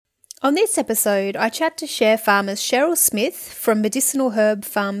On this episode, I chat to share farmers Cheryl Smith from medicinal herb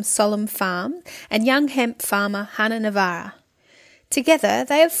farm Solemn Farm and young hemp farmer Hannah Navarra. Together,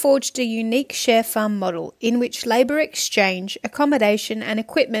 they have forged a unique share farm model in which labour exchange, accommodation and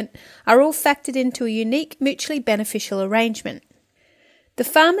equipment are all factored into a unique mutually beneficial arrangement. The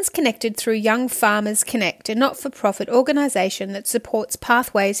farm is connected through Young Farmers Connect, a not-for-profit organisation that supports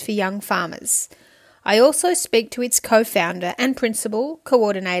pathways for young farmers. I also speak to its co-founder and principal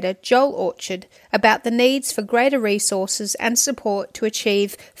coordinator, Joel Orchard, about the needs for greater resources and support to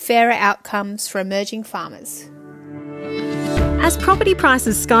achieve fairer outcomes for emerging farmers. As property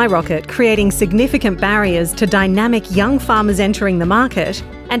prices skyrocket, creating significant barriers to dynamic young farmers entering the market,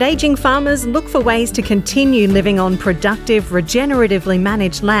 and ageing farmers look for ways to continue living on productive, regeneratively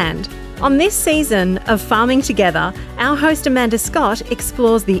managed land, on this season of Farming Together, our host Amanda Scott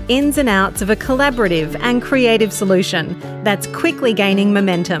explores the ins and outs of a collaborative and creative solution that's quickly gaining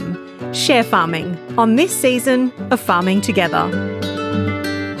momentum. Share farming on this season of Farming Together.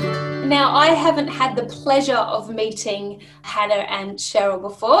 Now, I haven't had the pleasure of meeting Hannah and Cheryl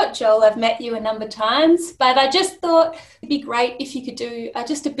before. Joel, I've met you a number of times, but I just thought it'd be great if you could do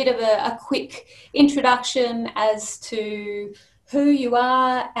just a bit of a quick introduction as to who you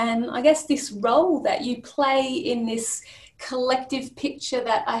are and I guess this role that you play in this collective picture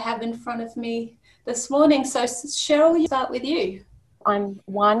that I have in front of me this morning. So Cheryl, you start with you. I'm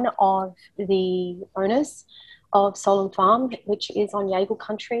one of the owners of Solemn Farm, which is on Yaegl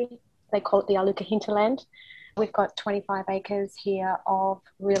country. They call it the Aluka hinterland. We've got 25 acres here of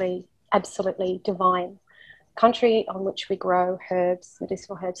really absolutely divine country on which we grow herbs,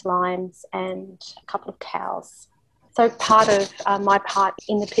 medicinal herbs, limes, and a couple of cows. So part of my part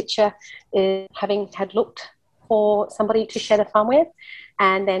in the picture is having had looked for somebody to share the farm with,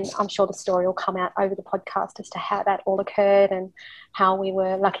 and then I'm sure the story will come out over the podcast as to how that all occurred and how we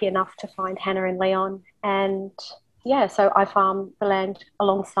were lucky enough to find Hannah and Leon. And yeah, so I farm the land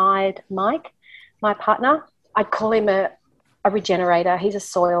alongside Mike, my partner. I'd call him a regenerator. He's a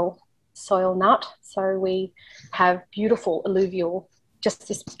soil nut. So we have beautiful alluvial, just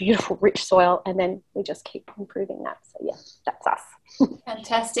this beautiful rich soil, and then we just keep improving that. So yeah, that's us.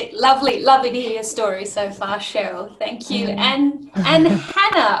 Fantastic. Lovely to hear your story so far, Cheryl. Thank you. And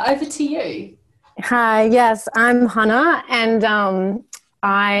Hannah, over to you. Hi, yes, I'm Hannah, and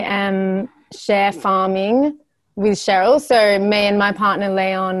I am share farming with Cheryl. So me and my partner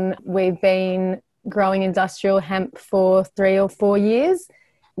Leon, we've been growing industrial hemp for 3 or 4 years.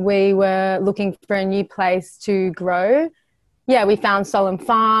 We were looking for a new place to grow. Yeah, we found Solemn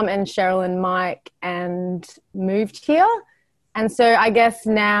Farm and Cheryl and Mike and moved here. And so I guess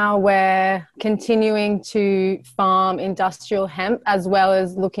now we're continuing to farm industrial hemp as well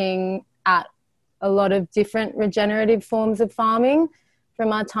as looking at a lot of different regenerative forms of farming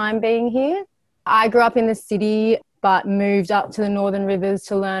from our time being here. I grew up in the city but moved up to the Northern Rivers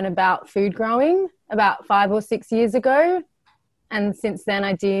to learn about food growing about 5 or 6 years ago. And since then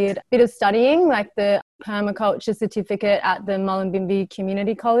I did a bit of studying, like the permaculture certificate at the Mullumbimby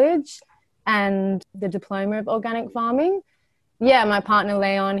Community College and the diploma of organic farming. Yeah, my partner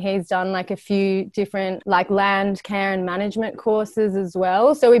Leon, he's done like a few different like land care and management courses as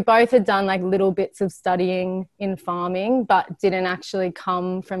well. So we both had done like little bits of studying in farming, but didn't actually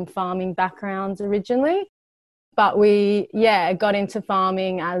come from farming backgrounds originally. But we, got into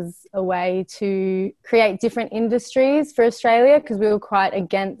farming as a way to create different industries for Australia because we were quite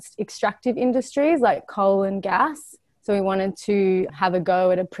against extractive industries like coal and gas. So we wanted to have a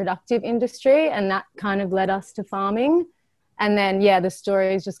go at a productive industry, and that kind of led us to farming. And then, the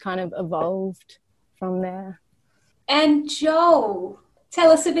story has just kind of evolved from there. And Joel,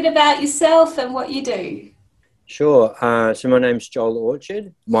 tell us a bit about yourself and what you do. Sure. So my name's Joel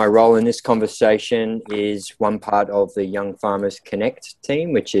Orchard. My role in this conversation is one part of the Young Farmers Connect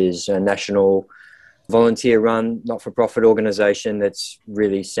team, which is a national volunteer-run, not-for-profit organisation that's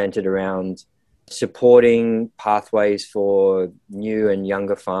really centred around supporting pathways for new and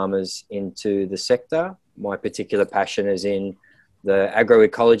younger farmers into the sector. My particular passion is in the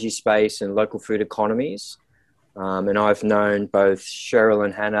agroecology space and local food economies. And I've known both Cheryl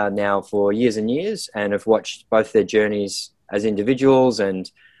and Hannah now for years and years, and have watched both their journeys as individuals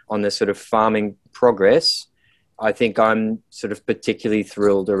and on the sort of farming progress. I think I'm sort of particularly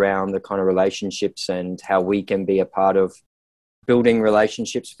thrilled around the kind of relationships and how we can be a part of building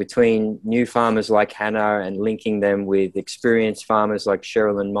relationships between new farmers like Hannah and linking them with experienced farmers like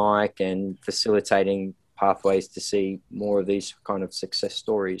Cheryl and Mike, and facilitating pathways to see more of these kind of success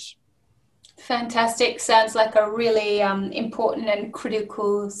stories. Fantastic. Sounds like a really important and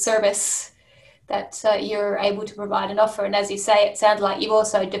critical service that you're able to provide and offer. And as you say, it sounds like you've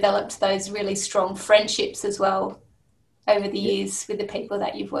also developed those really strong friendships as well over the years with the people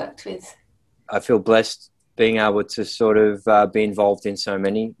that you've worked with. I feel blessed being able to sort of be involved in so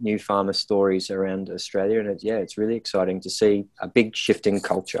many new farmer stories around Australia. And it's really exciting to see a big shift in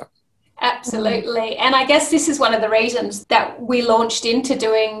culture. Absolutely. And I guess this is one of the reasons that we launched into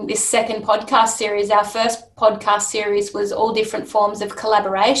doing this second podcast series. Our first podcast series was all different forms of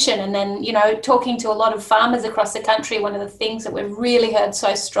collaboration. And then, you know, talking to a lot of farmers across the country, one of the things that we've really heard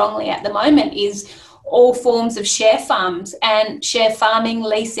so strongly at the moment is all forms of share farms and share farming,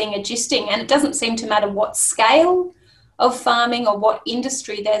 leasing, adjusting. And it doesn't seem to matter what scale of farming or what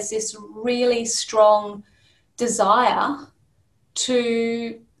industry, there's this really strong desire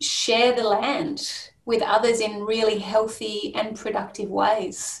to share the land with others in really healthy and productive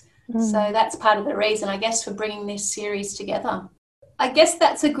ways. So that's part of the reason, I guess, for bringing this series together. I guess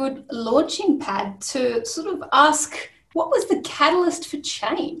that's a good launching pad to sort of ask, what was the catalyst for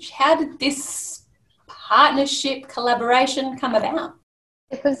change? How did this partnership, collaboration come about?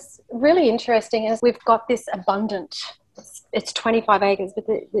 It was really interesting as we've got this abundant, it's 25 acres, but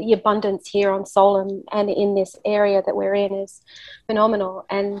the abundance here on Solan and in this area that we're in is phenomenal.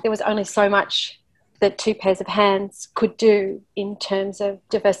 And there was only so much that two pairs of hands could do in terms of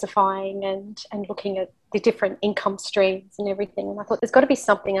diversifying and looking at the different income streams and everything. And I thought there's got to be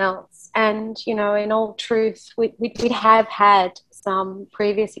something else. And, you know, in all truth, we have had some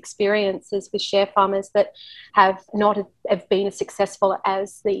previous experiences with share farmers that have not have been as successful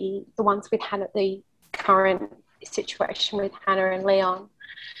as the ones with Hannah, the current situation with Hannah and Leon.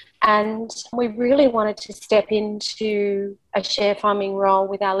 And we really wanted to step into a share farming role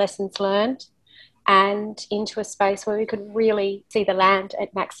with our lessons learned and into a space where we could really see the land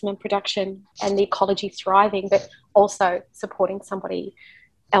at maximum production and the ecology thriving, but also supporting somebody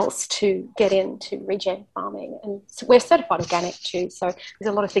else to get into regen farming. And so we're certified organic too, so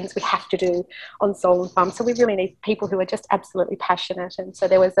there's a lot of things we have to do on Solan Farm. So we really need people who are just absolutely passionate. And so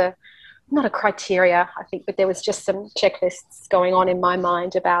there was not a criteria, I think, but there was just some checklists going on in my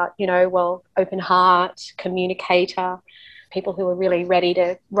mind about, you know, well, open heart, communicator, people who were really ready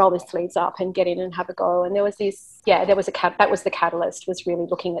to roll their sleeves up and get in and have a go. And there was that was the catalyst, was really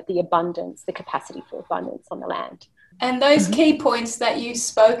looking at the abundance, the capacity for abundance on the land. And those key points that you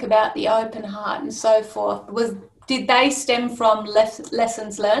spoke about, the open heart and so forth, did they stem from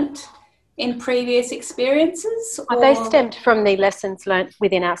lessons learnt in previous experiences? Or? They stemmed from the lessons learnt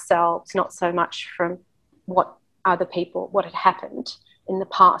within ourselves, not so much from what had happened in the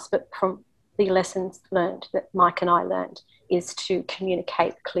past, but from the lessons learnt that Mike and I learned, is to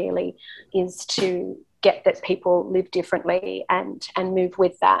communicate clearly, is to get that people live differently and move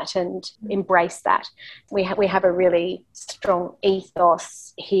with that and embrace that. We have a really strong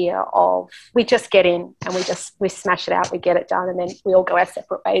ethos here of we just get in and we smash it out, we get it done, and then we all go our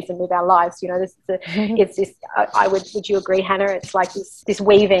separate ways and live our lives. You know, it's this. Would you agree, Hannah? It's like this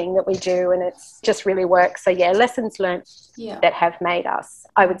weaving that we do, and it's just really works. So yeah, lessons learned that have made us,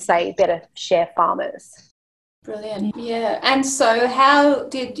 I would say, better share farmers. Brilliant. Yeah. And so how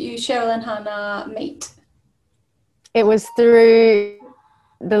did you, Cheryl and Hannah, meet? It was through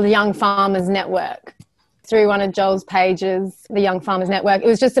the Young Farmers Network, through one of Joel's pages, the Young Farmers Network. It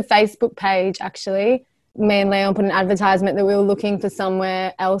was just a Facebook page, actually. Me and Leon put an advertisement that we were looking for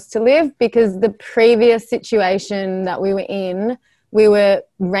somewhere else to live, because the previous situation that we were in, we were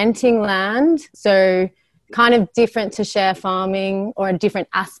renting land, so kind of different to share farming, or a different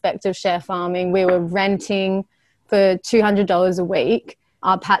aspect of share farming. We were renting for $200 a week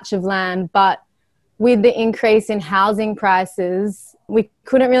our patch of land, but with the increase in housing prices, we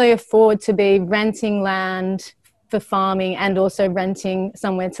couldn't really afford to be renting land for farming and also renting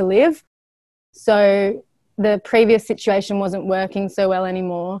somewhere to live. So the previous situation wasn't working so well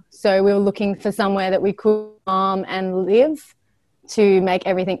anymore. So we were looking for somewhere that we could farm and live to make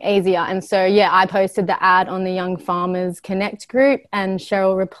everything easier. And so, I posted the ad on the Young Farmers Connect group, and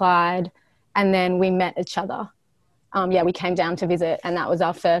Cheryl replied, and then we met each other. We came down to visit, and that was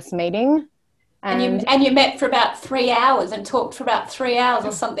our first meeting. And you met for about 3 hours and talked for about 3 hours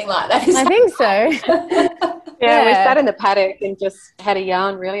or something like that. I think so. We sat in the paddock and just had a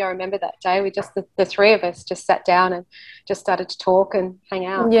yarn, really. I remember that day. We just, the three of us just sat down and just started to talk and hang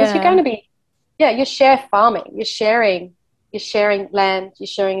out. Because you're going to be, you're share farming. You're sharing land, you're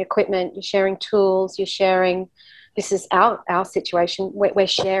sharing equipment, you're sharing tools, you're sharing, this is our situation. We're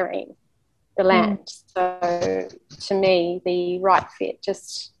sharing the land. So to me, the right fit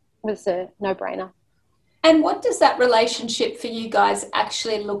just was a no-brainer. And what does that relationship for you guys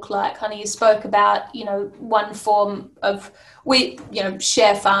actually look like? Honey, you spoke about, one form of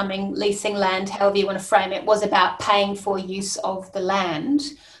share farming, leasing land, however you want to frame it, was about paying for use of the land.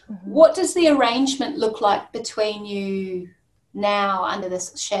 Mm-hmm. What does the arrangement look like between you now under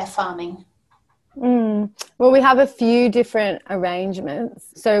this share farming? Well, we have a few different arrangements.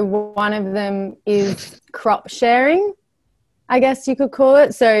 So one of them is crop sharing, I guess you could call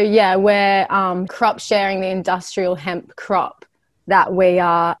it. So yeah, we're crop sharing the industrial hemp crop that we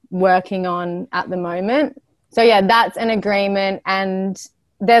are working on at the moment. So yeah, that's an agreement, and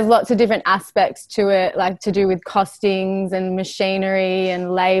there's lots of different aspects to it, like to do with costings and machinery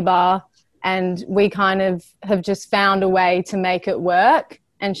and labour. And we kind of have just found a way to make it work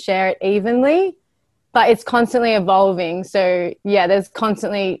and share it evenly. But it's constantly evolving. So, yeah, there's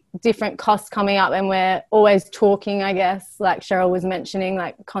constantly different costs coming up, and we're always talking, I guess, like Cheryl was mentioning,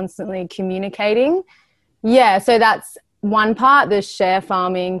 like constantly communicating. Yeah, so that's one part, the share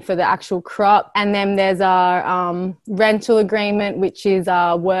farming for the actual crop. And then there's our rental agreement, which is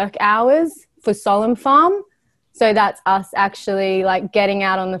our work hours for Solemn Farm. So that's us actually like getting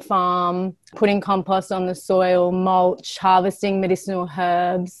out on the farm, putting compost on the soil, mulch, harvesting medicinal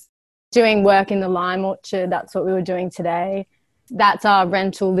herbs, doing work in the lime orchard. That's what we were doing today. That's our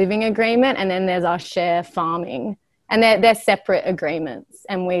rental living agreement. And then there's our share farming. And they're separate agreements,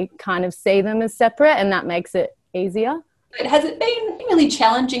 and we kind of see them as separate, and that makes it easier. Has it been really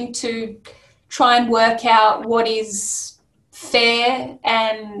challenging to try and work out what is fair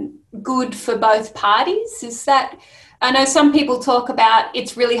and good for both parties? Is that, I know some people talk about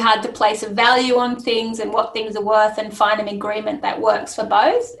it's really hard to place a value on things and what things are worth and find an agreement that works for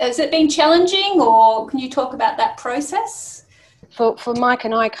both. Has it been challenging, or can you talk about that process? For Mike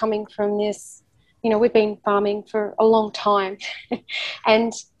and I, coming from this, we've been farming for a long time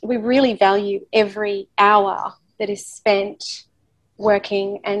and we really value every hour that is spent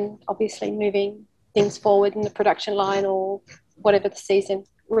working and obviously moving things forward in the production line or whatever the season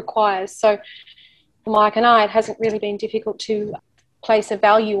requires. So for Mike and I, it hasn't really been difficult to place a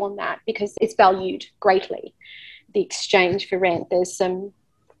value on that because it's valued greatly. The exchange for rent, there's some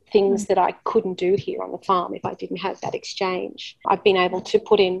things that I couldn't do here on the farm if I didn't have that exchange. I've been able to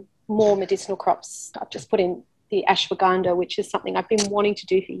put in more medicinal crops. I've just put in the ashwagandha, which is something I've been wanting to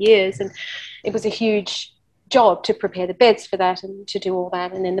do for years, and it was a huge job to prepare the beds for that and to do all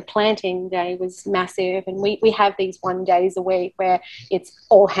that. And then the planting day was massive, and we have these 1 days a week where it's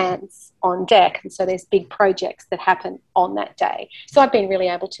all hands on deck, and so there's big projects that happen on that day. So I've been really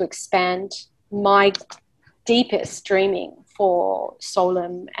able to expand my deepest dreaming for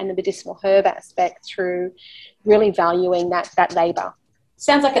Solemn and the medicinal herb aspect through really valuing that labour.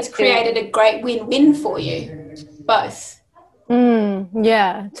 Sounds like it's created a great win-win for you both.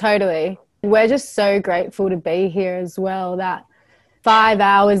 Yeah, totally. We're just so grateful to be here as well, that 5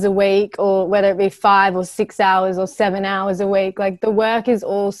 hours a week, or whether it be 5 or 6 hours or 7 hours a week, like the work is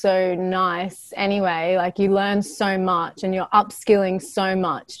also nice anyway. Like you learn so much and you're upskilling so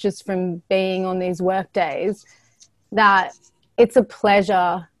much just from being on these work days, that it's a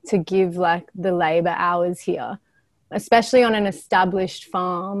pleasure to give like the labour hours here, especially on an established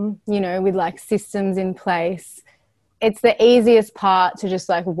farm, with like systems in place. It's the easiest part to just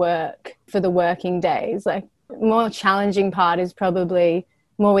like work for the working days. Like more challenging part is probably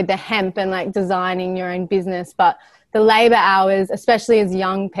more with the hemp and like designing your own business. But the labour hours, especially as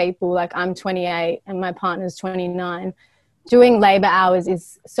young people, like I'm 28 and my partner's 29, doing labour hours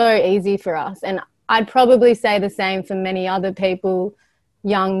is so easy for us. And I'd probably say the same for many other people,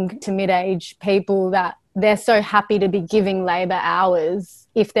 young to mid-age people, that they're so happy to be giving labour hours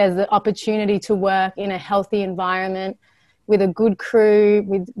if there's the opportunity to work in a healthy environment with a good crew,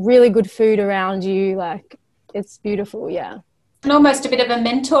 with really good food around you. Like, it's beautiful, yeah. And almost a bit of a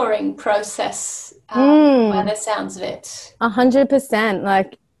mentoring process by the sounds of it. 100%.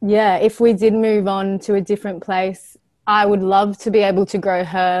 Like, yeah, if we did move on to a different place, I would love to be able to grow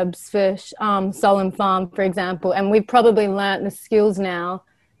herbs for Solemn Farm, for example. And we've probably learnt the skills now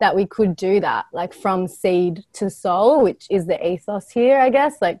that we could do that, like from seed to soul, which is the ethos here, I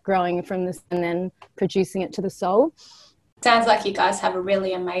guess, like growing from this and then producing it to the soul. Sounds like you guys have a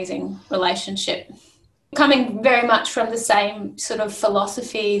really amazing relationship. Coming very much from the same sort of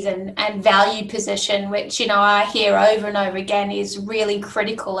philosophies and value position, which, I hear over and over again is really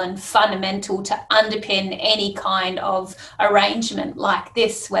critical and fundamental to underpin any kind of arrangement like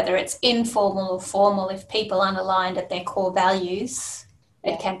this, whether it's informal or formal. If people aren't aligned at their core values,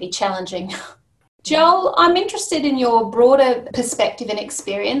 it can be challenging. Joel, I'm interested in your broader perspective and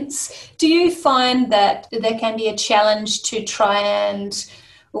experience. Do you find that there can be a challenge to try and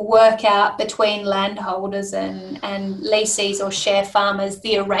work out between landholders and leasees or share farmers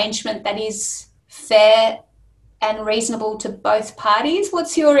the arrangement that is fair and reasonable to both parties?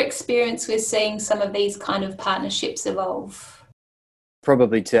 What's your experience with seeing some of these kind of partnerships evolve?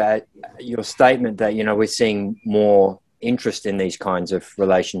 Probably to add your statement that, we're seeing more interest in these kinds of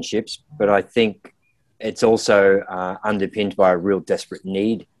relationships, but I think it's also underpinned by a real desperate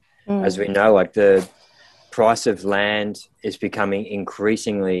need. As we know, like the price of land is becoming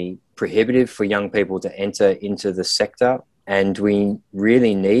increasingly prohibitive for young people to enter into the sector. And we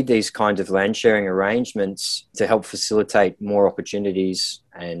really need these kinds of land sharing arrangements to help facilitate more opportunities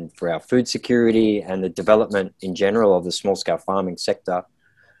and for our food security and the development in general of the small scale farming sector.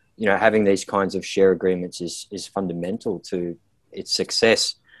 Having these kinds of share agreements is fundamental to its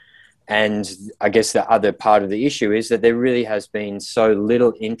success. And I guess the other part of the issue is that there really has been so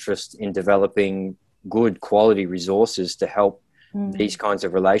little interest in developing good quality resources to help these kinds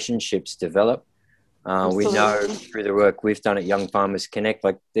of relationships develop. We know through the work we've done at Young Farmers Connect,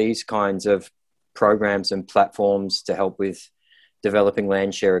 like these kinds of programs and platforms to help with developing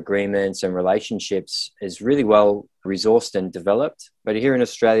land share agreements and relationships is really well resourced and developed. But here in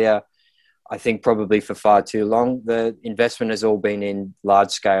Australia, I think probably for far too long, the investment has all been in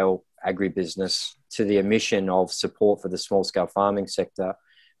large scale agribusiness to the omission of support for the small scale farming sector,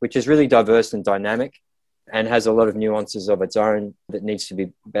 which is really diverse and dynamic and has a lot of nuances of its own that needs to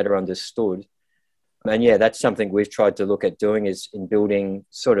be better understood. And yeah, that's something we've tried to look at doing, is in building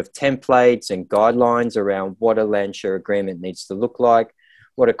sort of templates and guidelines around what a land share agreement needs to look like,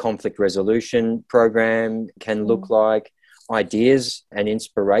 what a conflict resolution program can look like, ideas and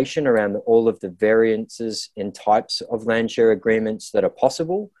inspiration around all of the variances in types of land share agreements that are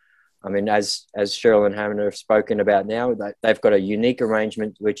possible. I mean, as Cheryl and Hannah have spoken about now, they've got a unique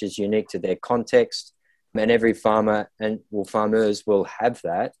arrangement which is unique to their context, and every farmer farmers will have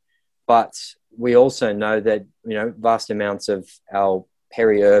that. But we also know that, vast amounts of our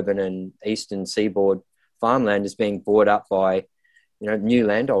peri-urban and eastern seaboard farmland is being bought up by, new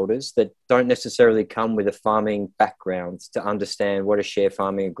landholders that don't necessarily come with a farming background to understand what a share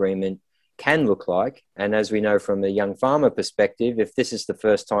farming agreement can look like. And as we know from the young farmer perspective, if this is the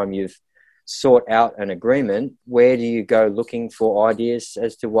first time you've sought out an agreement, where do you go looking for ideas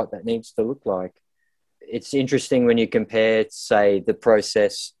as to what that needs to look like? It's interesting when you compare, say, the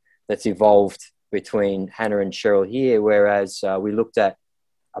process that's evolved between Hannah and Cheryl here, whereas we looked at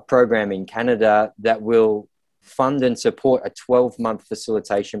a program in Canada that will fund and support a 12-month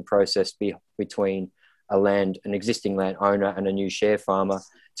facilitation process between an existing landowner and a new share farmer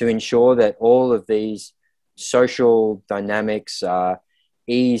to ensure that all of these social dynamics are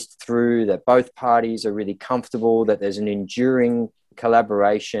eased through, that both parties are really comfortable, that there's an enduring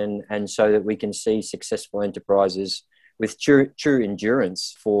collaboration, and so that we can see successful enterprises with true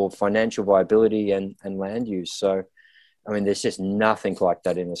endurance for financial viability and land use. So, I mean, there's just nothing like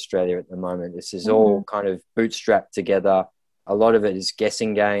that in Australia at the moment. This is all kind of bootstrapped together. A lot of it is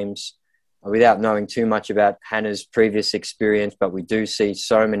guessing games without knowing too much about Hannah's previous experience, but we do see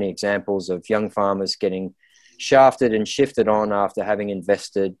so many examples of young farmers getting shafted and shifted on after having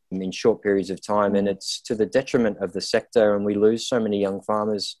invested in short periods of time. And it's to the detriment of the sector, and we lose so many young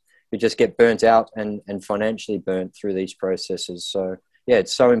farmers who just get burnt out and financially burnt through these processes. So, yeah,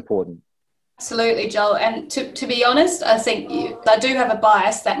 it's so important. Absolutely, Joel. And to be honest, I think I do have a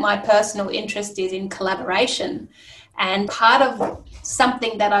bias that my personal interest is in collaboration. And part of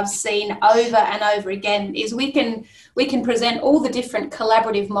something that I've seen over and over again is we can present all the different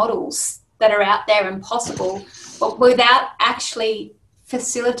collaborative models that are out there and possible, but without actually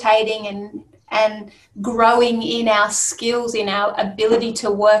facilitating and growing in our skills, in our ability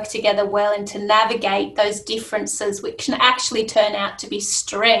to work together well and to navigate those differences, which can actually turn out to be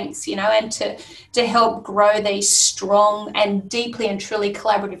strengths, and to help grow these strong and deeply and truly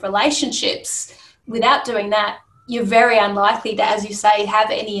collaborative relationships. Without doing that, you're very unlikely to, as you say, have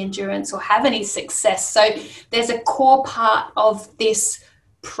any endurance or have any success. So there's a core part of this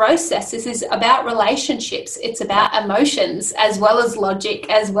process. This is about relationships. It's about emotions as well as logic,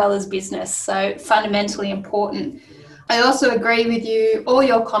 as well as business. So fundamentally important. I also agree with you, all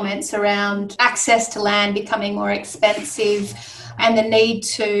your comments around access to land becoming more expensive and the need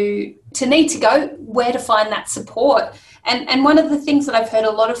to go where to find that support. And one of the things that I've heard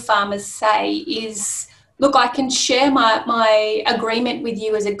a lot of farmers say is, look, I can share my agreement with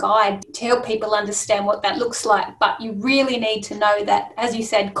you as a guide to help people understand what that looks like. But you really need to know that, as you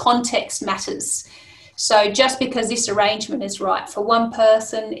said, context matters. So just because this arrangement is right for one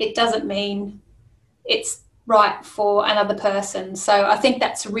person, it doesn't mean it's right for another person. So I think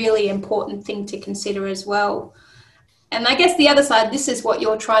that's a really important thing to consider as well. And I guess the other side, this is what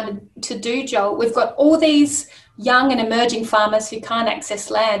you're trying to do, Joel. We've got all these young and emerging farmers who can't access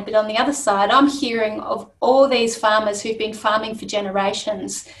land. But on the other side, I'm hearing of all these farmers who've been farming for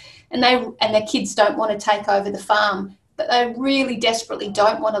generations, and their kids don't want to take over the farm, but they really desperately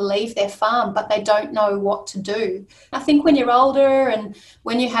don't want to leave their farm, but they don't know what to do. I think when you're older and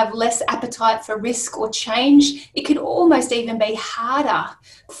when you have less appetite for risk or change, it could almost even be harder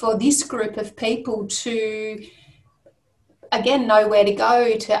for this group of people to, again, know where to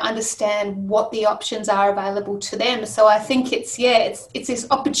go, to understand what the options are available to them. So I think it's this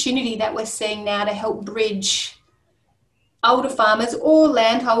opportunity that we're seeing now to help bridge older farmers or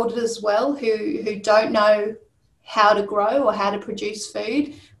landholders as well who don't know how to grow or how to produce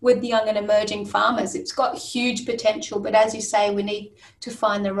food with the young and emerging farmers. It's got huge potential, but as you say, we need to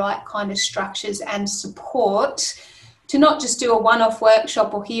find the right kind of structures and support to not just do a one-off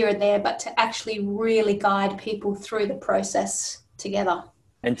workshop or here and there, but to actually really guide people through the process together.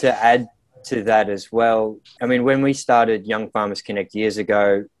 And to add to that as well, I mean, when we started Young Farmers Connect years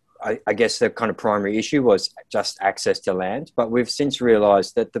ago, I guess the kind of primary issue was just access to land. But we've since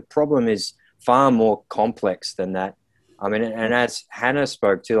realised that the problem is far more complex than that. I mean, and as Hannah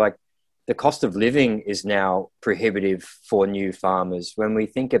spoke to, like, the cost of living is now prohibitive for new farmers. When we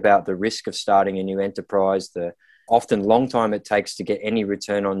think about the risk of starting a new enterprise, the often long time it takes to get any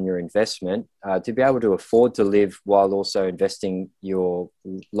return on your investment, to be able to afford to live while also investing your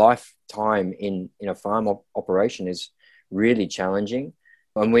lifetime in a farm operation is really challenging.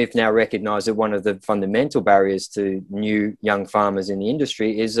 And we've now recognised that one of the fundamental barriers to new young farmers in the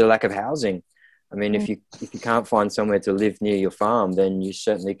industry is the lack of housing. I mean, if you can't find somewhere to live near your farm, then you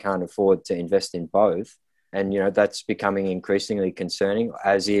certainly can't afford to invest in both. And, that's becoming increasingly concerning,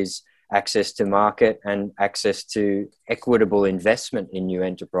 as is access to market and access to equitable investment in new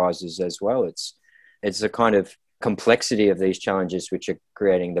enterprises as well. It's the kind of complexity of these challenges which are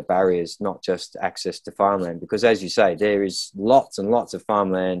creating the barriers, not just access to farmland. Because as you say, there is lots and lots of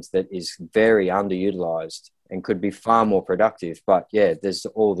farmland that is very underutilised and could be far more productive. But yeah, there's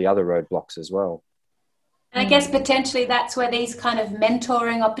all the other roadblocks as well. And I guess potentially that's where these kind of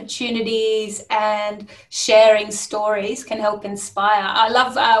mentoring opportunities and sharing stories can help inspire. I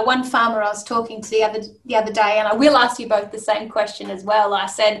love one farmer I was talking to the other day, and I will ask you both the same question as well. I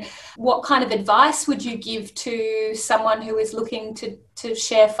said, what kind of advice would you give to someone who is looking to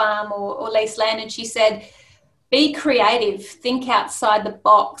share farm or lease land? And she said, be creative, think outside the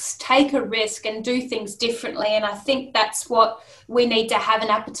box, take a risk and do things differently. And I think that's what we need to have an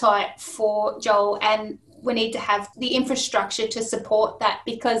appetite for, Joel, and we need to have the infrastructure to support that,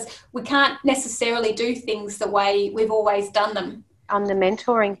 because we can't necessarily do things the way we've always done them. On the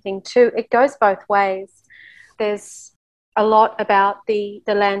mentoring thing too, it goes both ways. There's a lot about the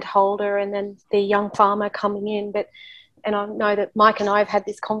landholder and then the young farmer coming in, and I know that Mike and I have had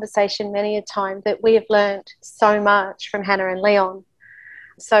this conversation many a time, that we have learned so much from Hannah and Leon.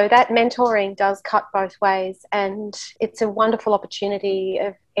 So that mentoring does cut both ways, and it's a wonderful opportunity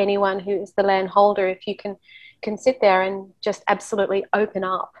of anyone who is the landholder, if you can sit there and just absolutely open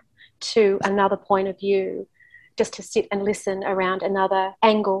up to another point of view, just to sit and listen around another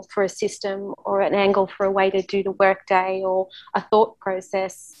angle for a system or an angle for a way to do the workday or a thought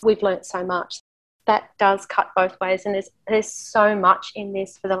process. We've learnt so much. That does cut both ways, and there's so much in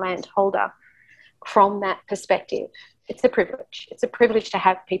this for the landholder from that perspective. It's a privilege. It's a privilege to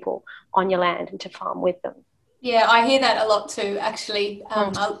have people on your land and to farm with them. Yeah, I hear that a lot too, actually.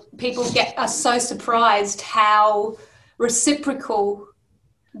 People are so surprised how reciprocal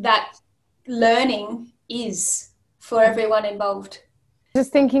that learning is for everyone involved.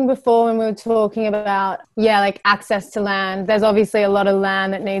 Just thinking before when we were talking about, like access to land, there's obviously a lot of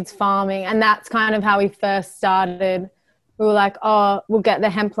land that needs farming, and that's kind of how we first started. We were like, we'll get the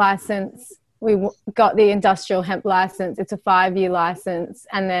hemp license. We got the industrial hemp license. It's a 5-year license.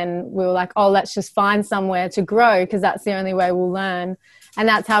 And then we were like, let's just find somewhere to grow, because that's the only way we'll learn. And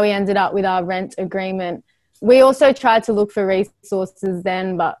that's how we ended up with our rent agreement. We also tried to look for resources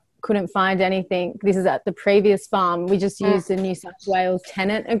then, but couldn't find anything. This is at the previous farm. We just used the New South Wales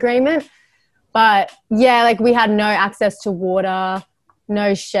tenant agreement. But we had no access to water,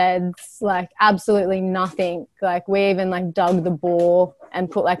 no sheds, absolutely nothing. We even dug the bore and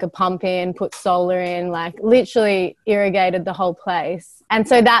put a pump in, put solar in, literally irrigated the whole place. And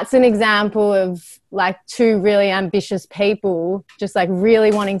so that's an example of two really ambitious people just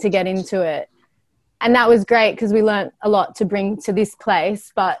really wanting to get into it. And that was great, because we learnt a lot to bring to this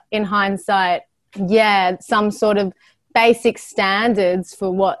place. But in hindsight, some sort of basic standards for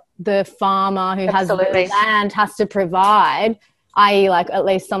what the farmer who has the land has to provide, i.e. at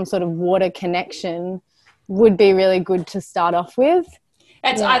least some sort of water connection, would be really good to start off with.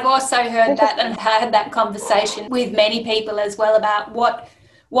 I've also heard that and had that conversation with many people as well about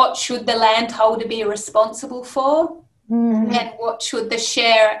what should the landholder be responsible for, and what should the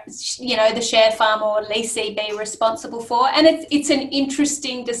share farmer or leasee be responsible for. And it's an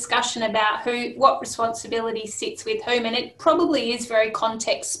interesting discussion about what responsibility sits with whom, and it probably is very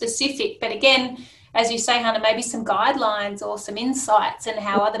context specific. But again, as you say, Hannah, maybe some guidelines or some insights in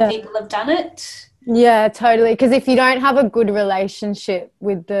how other people have done it. Yeah, totally. Because if you don't have a good relationship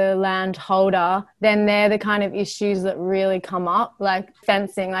with the landholder, then they're the kind of issues that really come up, like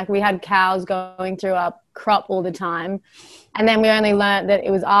fencing. Like we had cows going through our crop all the time, and then we only learnt that it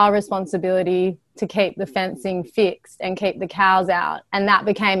was our responsibility to keep the fencing fixed and keep the cows out, and that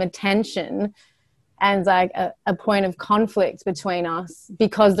became a tension and like a point of conflict between us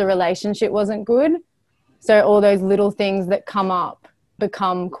because the relationship wasn't good. So all those little things that come up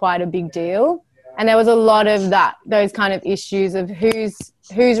become quite a big deal. And there was a lot of those kind of issues of whose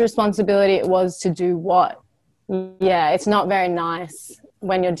responsibility it was to do what. Yeah, it's not very nice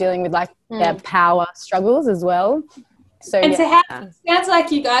when you're dealing with their power struggles as well. So it sounds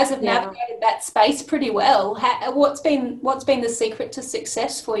like you guys have navigated that space pretty well. What's been the secret to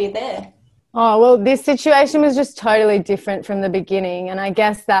success for you there? Oh, well, this situation was just totally different from the beginning. And I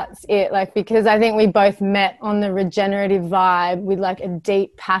guess that's it, because I think we both met on the regenerative vibe with a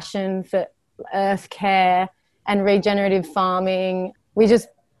deep passion for earth care and regenerative farming. We just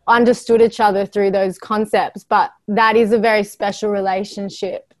understood each other through those concepts, but that is a very special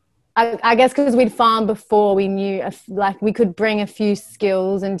relationship. I guess because we'd farmed before, we knew we could bring a few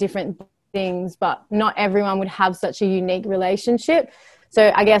skills and different things, but not everyone would have such a unique relationship.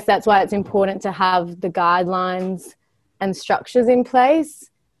 So I guess that's why it's important to have the guidelines and structures in place.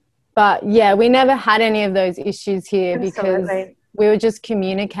 But yeah, we never had any of those issues here. Absolutely. Because we were just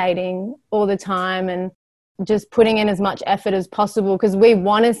communicating all the time and just putting in as much effort as possible, because we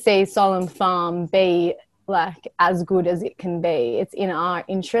want to see Solemn Farm be as good as it can be. It's in our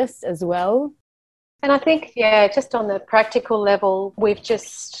interest as well. And I think, just on the practical level, we've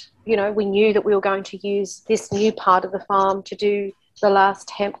just, we knew that we were going to use this new part of the farm to do the last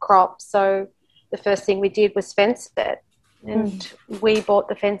hemp crop. So the first thing we did was fence it. And we bought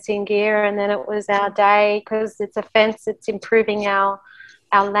the fencing gear, and then it was our day, because it's a fence, it's improving our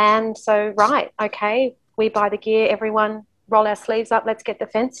land. So, right, okay, we buy the gear, everyone roll our sleeves up, let's get the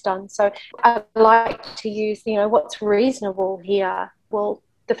fence done. So I like to use, what's reasonable here. Well,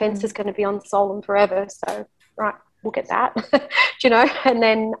 the fence is going to be on Solemn forever, so, right, we'll get that, and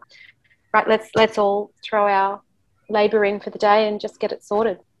then, right, let's all throw our labour in for the day and just get it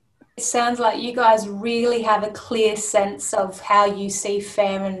sorted. It sounds like you guys really have a clear sense of how you see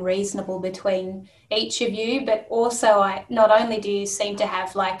fair and reasonable between each of you, but also not only do you seem to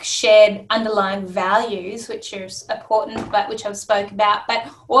have shared underlying values, which are important, but which I've spoke about,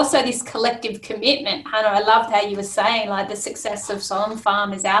 but also this collective commitment. Hannah, I loved how you were saying the success of Solemn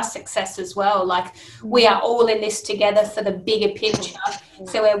Farm is our success as well. We are all in this together for the bigger picture.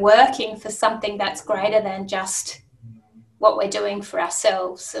 So we're working for something that's greater than just what we're doing for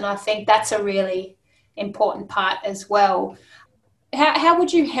ourselves. And I think that's a really important part as well. How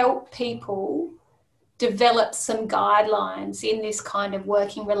would you help people develop some guidelines in this kind of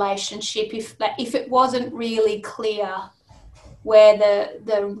working relationship if it wasn't really clear where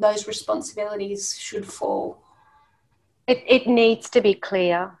those responsibilities should fall? It needs to be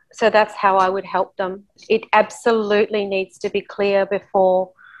clear. So that's how I would help them. It absolutely needs to be clear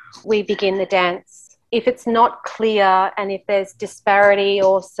before we begin the dance. If it's not clear and if there's disparity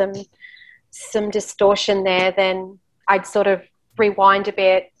or some distortion there, then I'd sort of rewind a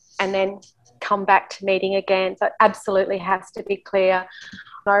bit and then come back to meeting again. So it absolutely has to be clear.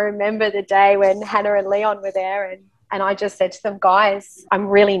 I remember the day when Hannah and Leon were there and I just said to them, guys, I'm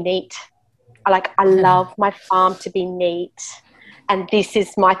really neat. I love my farm to be neat, and this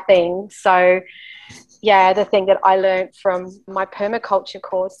is my thing. So the thing that I learned from my permaculture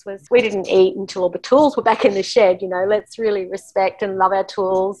course was we didn't eat until all the tools were back in the shed. Let's really respect and love our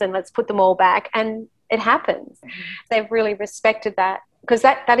tools and let's put them all back. And it happens. They've really respected that, because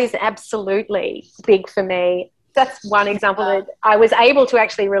that is absolutely big for me. That's one example that I was able to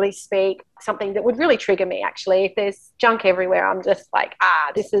actually really speak something that would really trigger me, actually. If there's junk everywhere, I'm just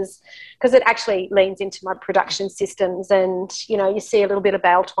this is, because it actually leans into my production systems, and, you see a little bit of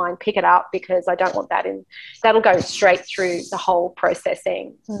bale twine, pick it up, because I don't want that in. That'll go straight through the whole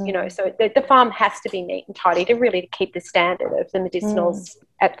processing, So the farm has to be neat and tidy to keep the standard of the medicinals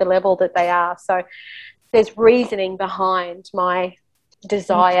at the level that they are. So there's reasoning behind my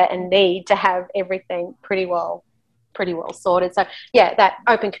desire and need to have everything pretty well pretty well sorted. So, yeah, that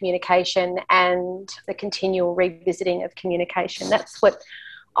open communication and the continual revisiting of communication, that's what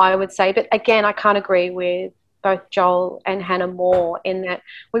I would say. But again, I can't agree with both Joel and Hannah more in that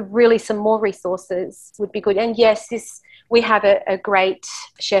some more resources would be good. And yes, we have a great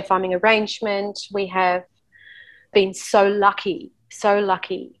share farming arrangement. We have been so lucky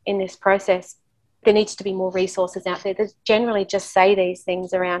in this process. There needs to be more resources out there that generally just say these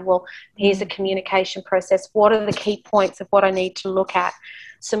things around, well, here's a communication process. What are the key points of what I need to look at?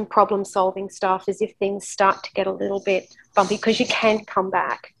 Some problem-solving stuff as if things start to get a little bit bumpy, because you can come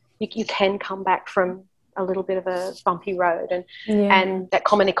back. You can come back from a little bit of a bumpy road and that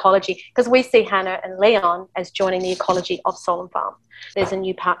common ecology. Because we see Hannah and Leon as joining the ecology of Solemn Farm. There's a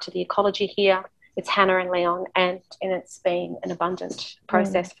new part to the ecology here. It's Hannah and Leon, and it's been an abundant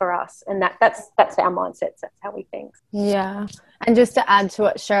process for us. And that's our mindsets. That's how we think. Yeah. And just to add to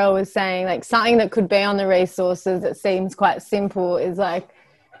what Cheryl was saying, like something that could be on the resources that seems quite simple is like,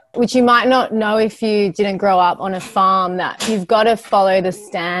 which you might not know if you didn't grow up on a farm, that you've got to follow the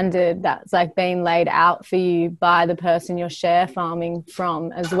standard that's like being laid out for you by the person you're share farming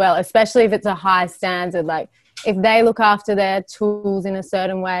from as well, especially if it's a high standard. Like if they look after their tools in a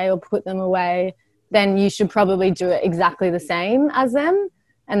certain way or put them away, then you should probably do it exactly the same as them.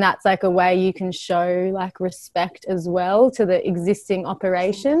 And that's like a way you can show like respect as well to the existing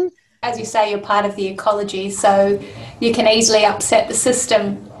operation. As you say, you're part of the ecology, so you can easily upset the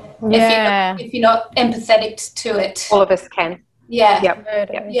system if you're not empathetic to it. All of us can. Yeah.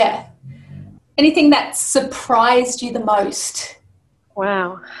 Yep. Yeah. Anything that surprised you the most?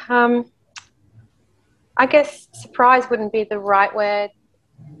 Wow. I guess surprise wouldn't be the right word.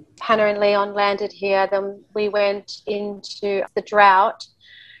 Hannah and Leon landed here, then we went into the drought,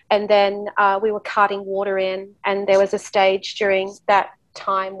 and then we were carting water in, and there was a stage during that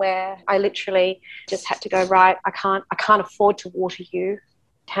time where I literally just had to go, right, I can't afford to water you.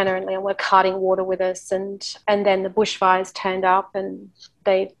 Hannah and Leon were carting water with us, and then the bushfires turned up and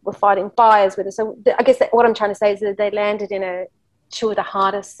they were fighting fires with us. So I guess what I'm trying to say is that they landed in two of the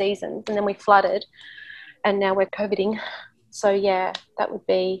hardest seasons, and then we flooded, and now we're COVIDing. So yeah, that would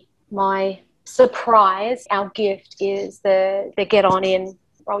be my surprise. Our gift is the get on in,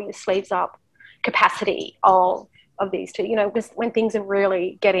 roll your sleeves up capacity of these two, because when things are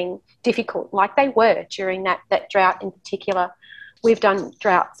really getting difficult, like they were during that drought in particular. We've done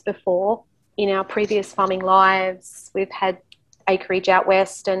droughts before in our previous farming lives. We've had acreage out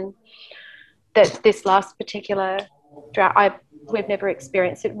west, and this last particular drought we've never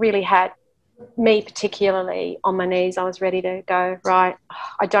experienced. It really had me particularly on my knees. I was ready to go, right,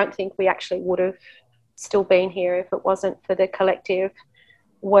 I don't think we actually would have still been here if it wasn't for the collective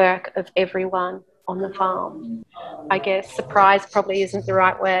work of everyone on the farm. I guess surprise probably isn't the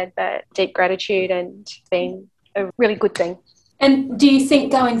right word, but deep gratitude, and it's been a really good thing. And do you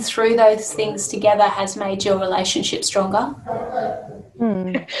think going through those things together has made your relationship stronger?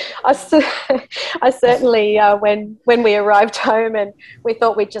 I certainly, when we arrived home and we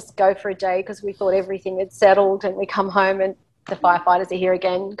thought we'd just go for a day because we thought everything had settled, and we come home and the firefighters are here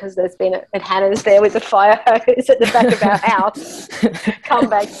again because there's been and Hannah's there with the fire hose at the back of our house. Come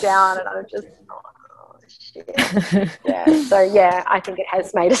back down, and I'm just, oh shit. Yeah. So yeah, I think it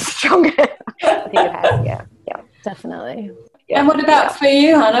has made us stronger. I think it has. Yeah. Definitely. Yeah. And what about for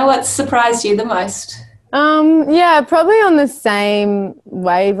you, Hannah? What surprised you the most? Probably on the same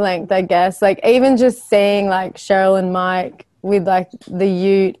wavelength, I guess. Like even just seeing like Cheryl and Mike with like the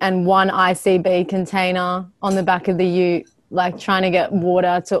ute and one ICB container on the back of the ute, like trying to get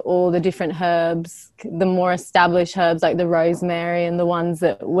water to all the different herbs, the more established herbs like the rosemary and the ones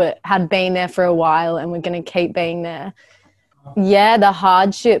that had been there for a while and were going to keep being there. Yeah, the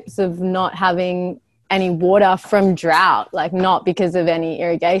hardships of not having any water from drought, like not because of any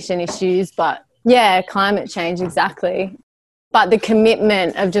irrigation issues, but yeah, climate change, exactly. But the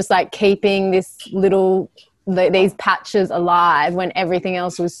commitment of just like keeping these patches alive when everything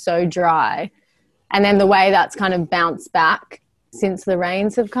else was so dry. And then the way that's kind of bounced back since the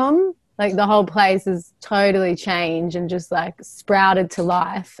rains have come, like the whole place has totally changed and just like sprouted to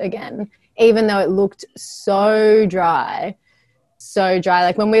life again, even though it looked so dry.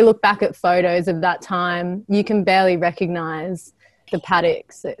 Like when we look back at photos of that time, you can barely recognize the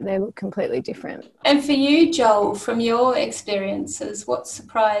paddocks. They look completely different. And for you, Joel, from your experiences, what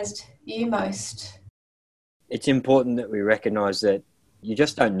surprised you most? It's important that we recognise that you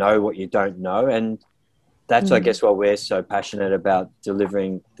just don't know what you don't know, and that's I guess why we're so passionate about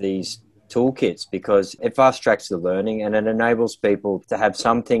delivering these toolkits, because it fast tracks the learning and it enables people to have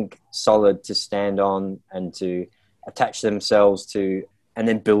something solid to stand on and to attach themselves to and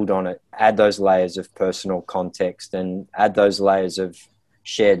then build on it, add those layers of personal context and add those layers of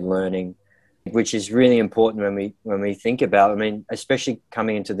shared learning, which is really important when we think about, I mean, especially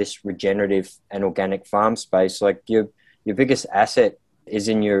coming into this regenerative and organic farm space, like your biggest asset is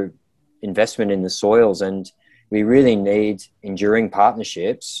in your investment in the soils. And we really need enduring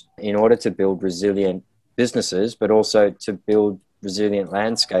partnerships in order to build resilient businesses, but also to build resilient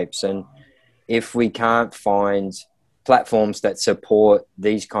landscapes. And if we can't find platforms that support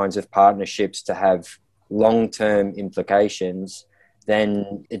these kinds of partnerships to have long-term implications,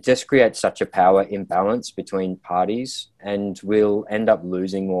 then it just creates such a power imbalance between parties, and we'll end up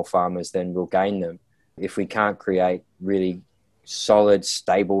losing more farmers than we'll gain them if we can't create really solid,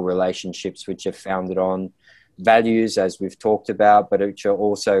 stable relationships which are founded on values, as we've talked about, but which are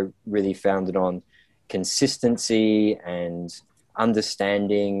also really founded on consistency and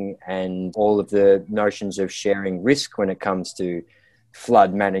understanding and all of the notions of sharing risk when it comes to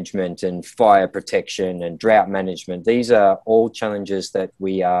flood management and fire protection and drought management. These are all challenges that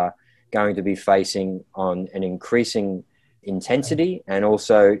we are going to be facing on an increasing intensity and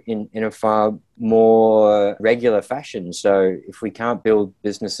also in a far more regular fashion. So if we can't build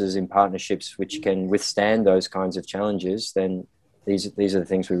businesses in partnerships which can withstand those kinds of challenges, then these are the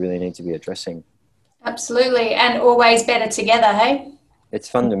things we really need to be addressing. Absolutely. And always better together, hey? It's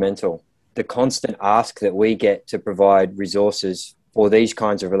fundamental. The constant ask that we get to provide resources for these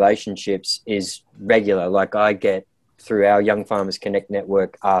kinds of relationships is regular. Like I get through our Young Farmers Connect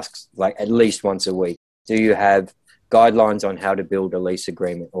network asks like at least once a week, do you have guidelines on how to build a lease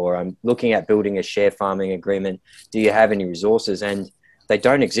agreement? Or I'm looking at building a share farming agreement. Do you have any resources? And they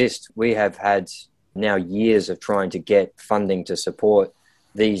don't exist. We have had now years of trying to get funding to support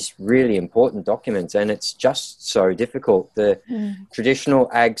these really important documents, and it's just so difficult. The traditional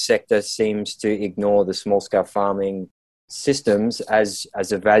ag sector seems to ignore the small-scale farming systems as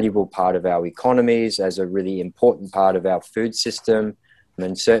a valuable part of our economies, as a really important part of our food system.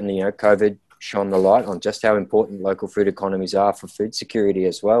 And certainly, COVID shone the light on just how important local food economies are for food security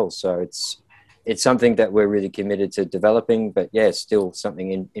as well. So it's something that we're really committed to developing, but yeah, still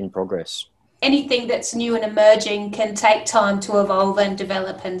something in progress. Anything that's new and emerging can take time to evolve and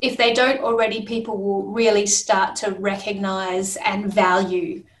develop. And if they don't already, people will really start to recognise and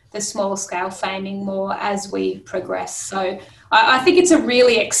value the small scale farming more as we progress. So I think it's a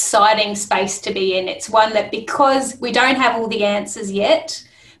really exciting space to be in. It's one that, because we don't have all the answers yet,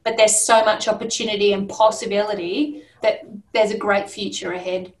 but there's so much opportunity and possibility that there's a great future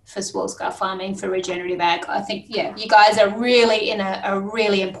ahead for small scale farming, for regenerative ag. I think, yeah, you guys are really in a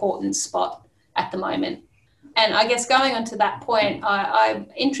really important spot at the moment. And I guess going on to that point, I'm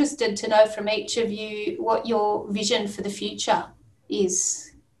interested to know from each of you what your vision for the future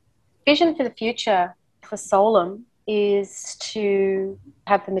is. Vision for the future for Solum is to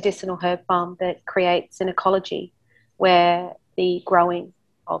have the medicinal herb farm that creates an ecology where the growing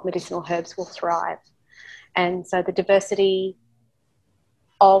of medicinal herbs will thrive. And so the diversity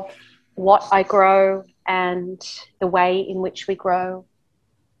of what I grow and the way in which we grow.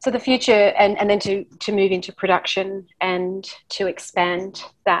 So the future, and then to move into production and to expand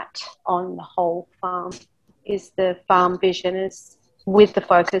that on the whole farm, is the farm vision, is with the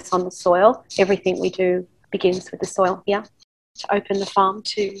focus on the soil. Everything we do begins with the soil here, to open the farm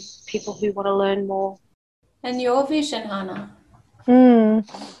to people who want to learn more. And your vision, Hannah?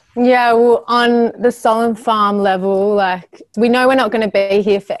 Yeah, well, on the Solum farm level, like, we know we're not going to be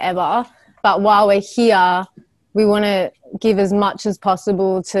here forever, but while we're here, we want to give as much as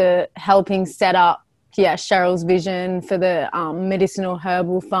possible to helping set up, Cheryl's vision for the medicinal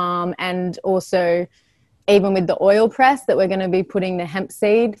herbal farm, and also even with the oil press that we're going to be putting the hemp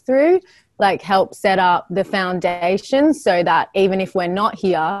seed through, like help set up the foundation so that even if we're not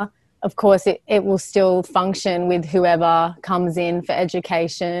here, of course, it will still function with whoever comes in for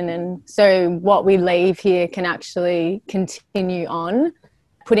education. And so what we leave here can actually continue on,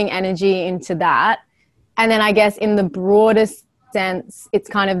 putting energy into that. And then I guess in the broadest sense, it's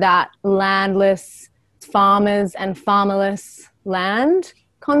kind of that landless farmers and farmerless land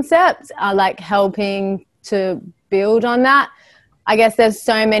concept, like helping to build on that. I guess there's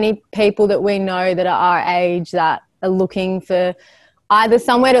so many people that we know that are our age that are looking for either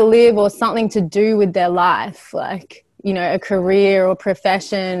somewhere to live or something to do with their life, like, a career or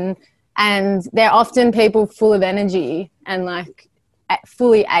profession. And they're often people full of energy and like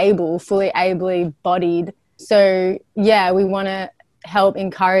fully ably bodied. So yeah, we want to help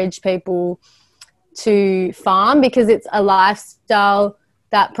encourage people to farm because it's a lifestyle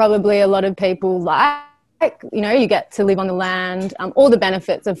that probably a lot of people like. You get to live on the land, all the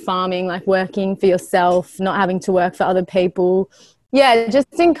benefits of farming, like working for yourself, not having to work for other people, Yeah, just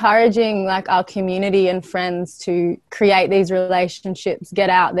encouraging like our community and friends to create these relationships, get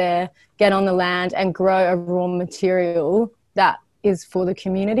out there, get on the land and grow a raw material that is for the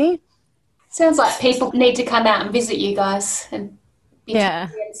community. Sounds like people need to come out and visit you guys and be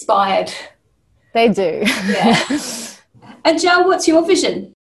inspired. They do. Yeah. And Joe, what's your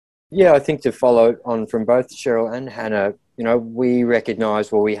vision? Yeah, I think to follow on from both Cheryl and Hannah, you know, we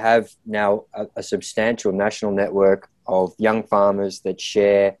recognise, well, we have now a substantial national network of young farmers that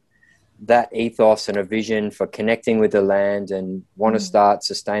share that ethos and a vision for connecting with the land and want to start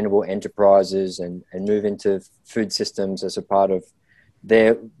sustainable enterprises and move into food systems as a part of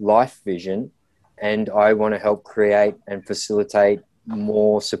their life vision. And I want to help create and facilitate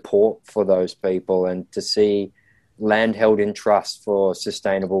more support for those people and to see land held in trust for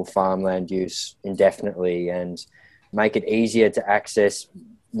sustainable farmland use indefinitely and make it easier to access,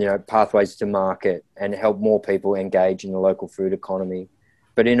 you know, pathways to market and help more people engage in the local food economy,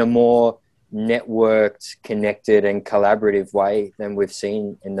 but in a more networked, connected and collaborative way than we've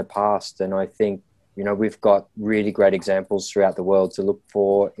seen in the past. And I think, you know, we've got really great examples throughout the world to look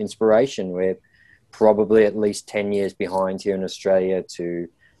for inspiration. We're probably at least 10 years behind here in Australia to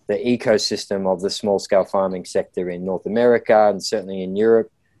the ecosystem of the small-scale farming sector in North America and certainly in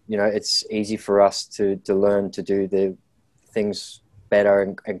Europe. You know, it's easy for us to learn to do the things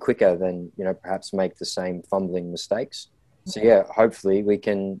better and quicker than, you know, perhaps make the same fumbling mistakes. So yeah, hopefully we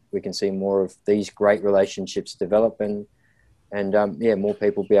can see more of these great relationships develop and more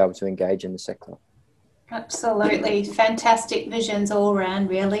people be able to engage in the sector. Absolutely. Fantastic visions all around,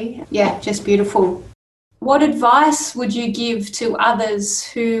 really. Yeah, just beautiful. What advice would you give to others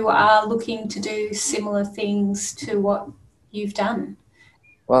who are looking to do similar things to what you've done?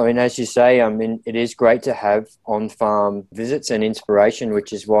 Well, I mean, as you say, I mean, it is great to have on-farm visits and inspiration,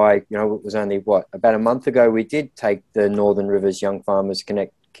 which is why, you know, it was only, about a month ago, we did take the Northern Rivers Young Farmers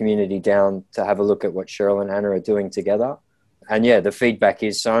Connect community down to have a look at what Cheryl and Hannah are doing together. And yeah, the feedback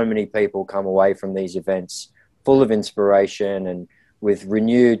is so many people come away from these events full of inspiration and with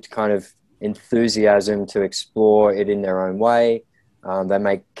renewed kind of enthusiasm to explore it in their own way. They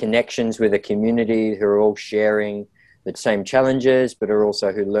make connections with a community who are all sharing the same challenges, but are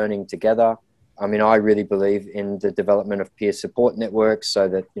also who are learning together. I mean, I really believe in the development of peer support networks so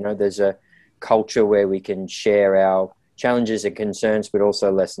that, you know, there's a culture where we can share our challenges and concerns, but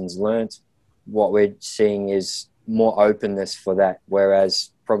also lessons learned. What we're seeing is more openness for that,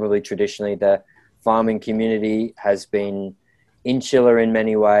 whereas probably traditionally the farming community has been insular in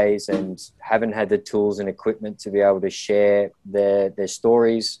many ways and haven't had the tools and equipment to be able to share their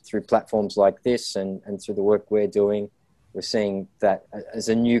stories through platforms like this and through the work we're doing. We're seeing that as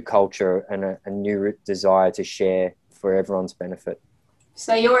a new culture and a new desire to share for everyone's benefit.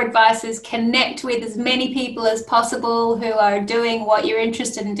 So your advice is connect with as many people as possible who are doing what you're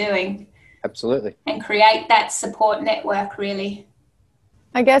interested in doing. Absolutely. And create that support network, really.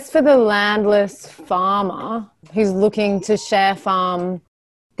 I guess for the landless farmer who's looking to share farm,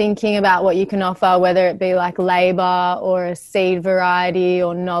 thinking about what you can offer, whether it be like labour or a seed variety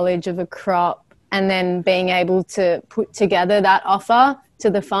or knowledge of a crop, and then being able to put together that offer to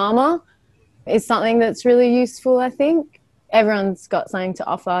the farmer is something that's really useful, I think. Everyone's got something to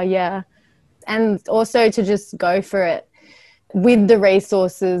offer, yeah. And also to just go for it with the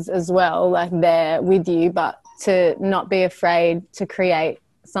resources as well, like they're with you, but to not be afraid to create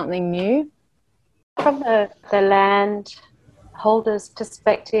something new. From the land holder's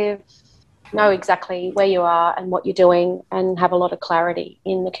perspective, know exactly where you are and what you're doing and have a lot of clarity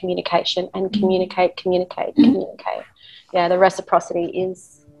in the communication and communicate. Yeah, the reciprocity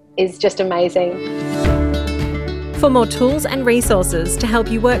is just amazing. For more tools and resources to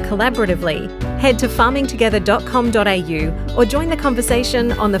help you work collaboratively, head to farmingtogether.com.au or join the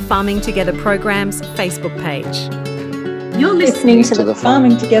conversation on the Farming Together program's Facebook page. You're listening to the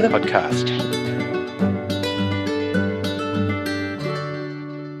Farming Together podcast.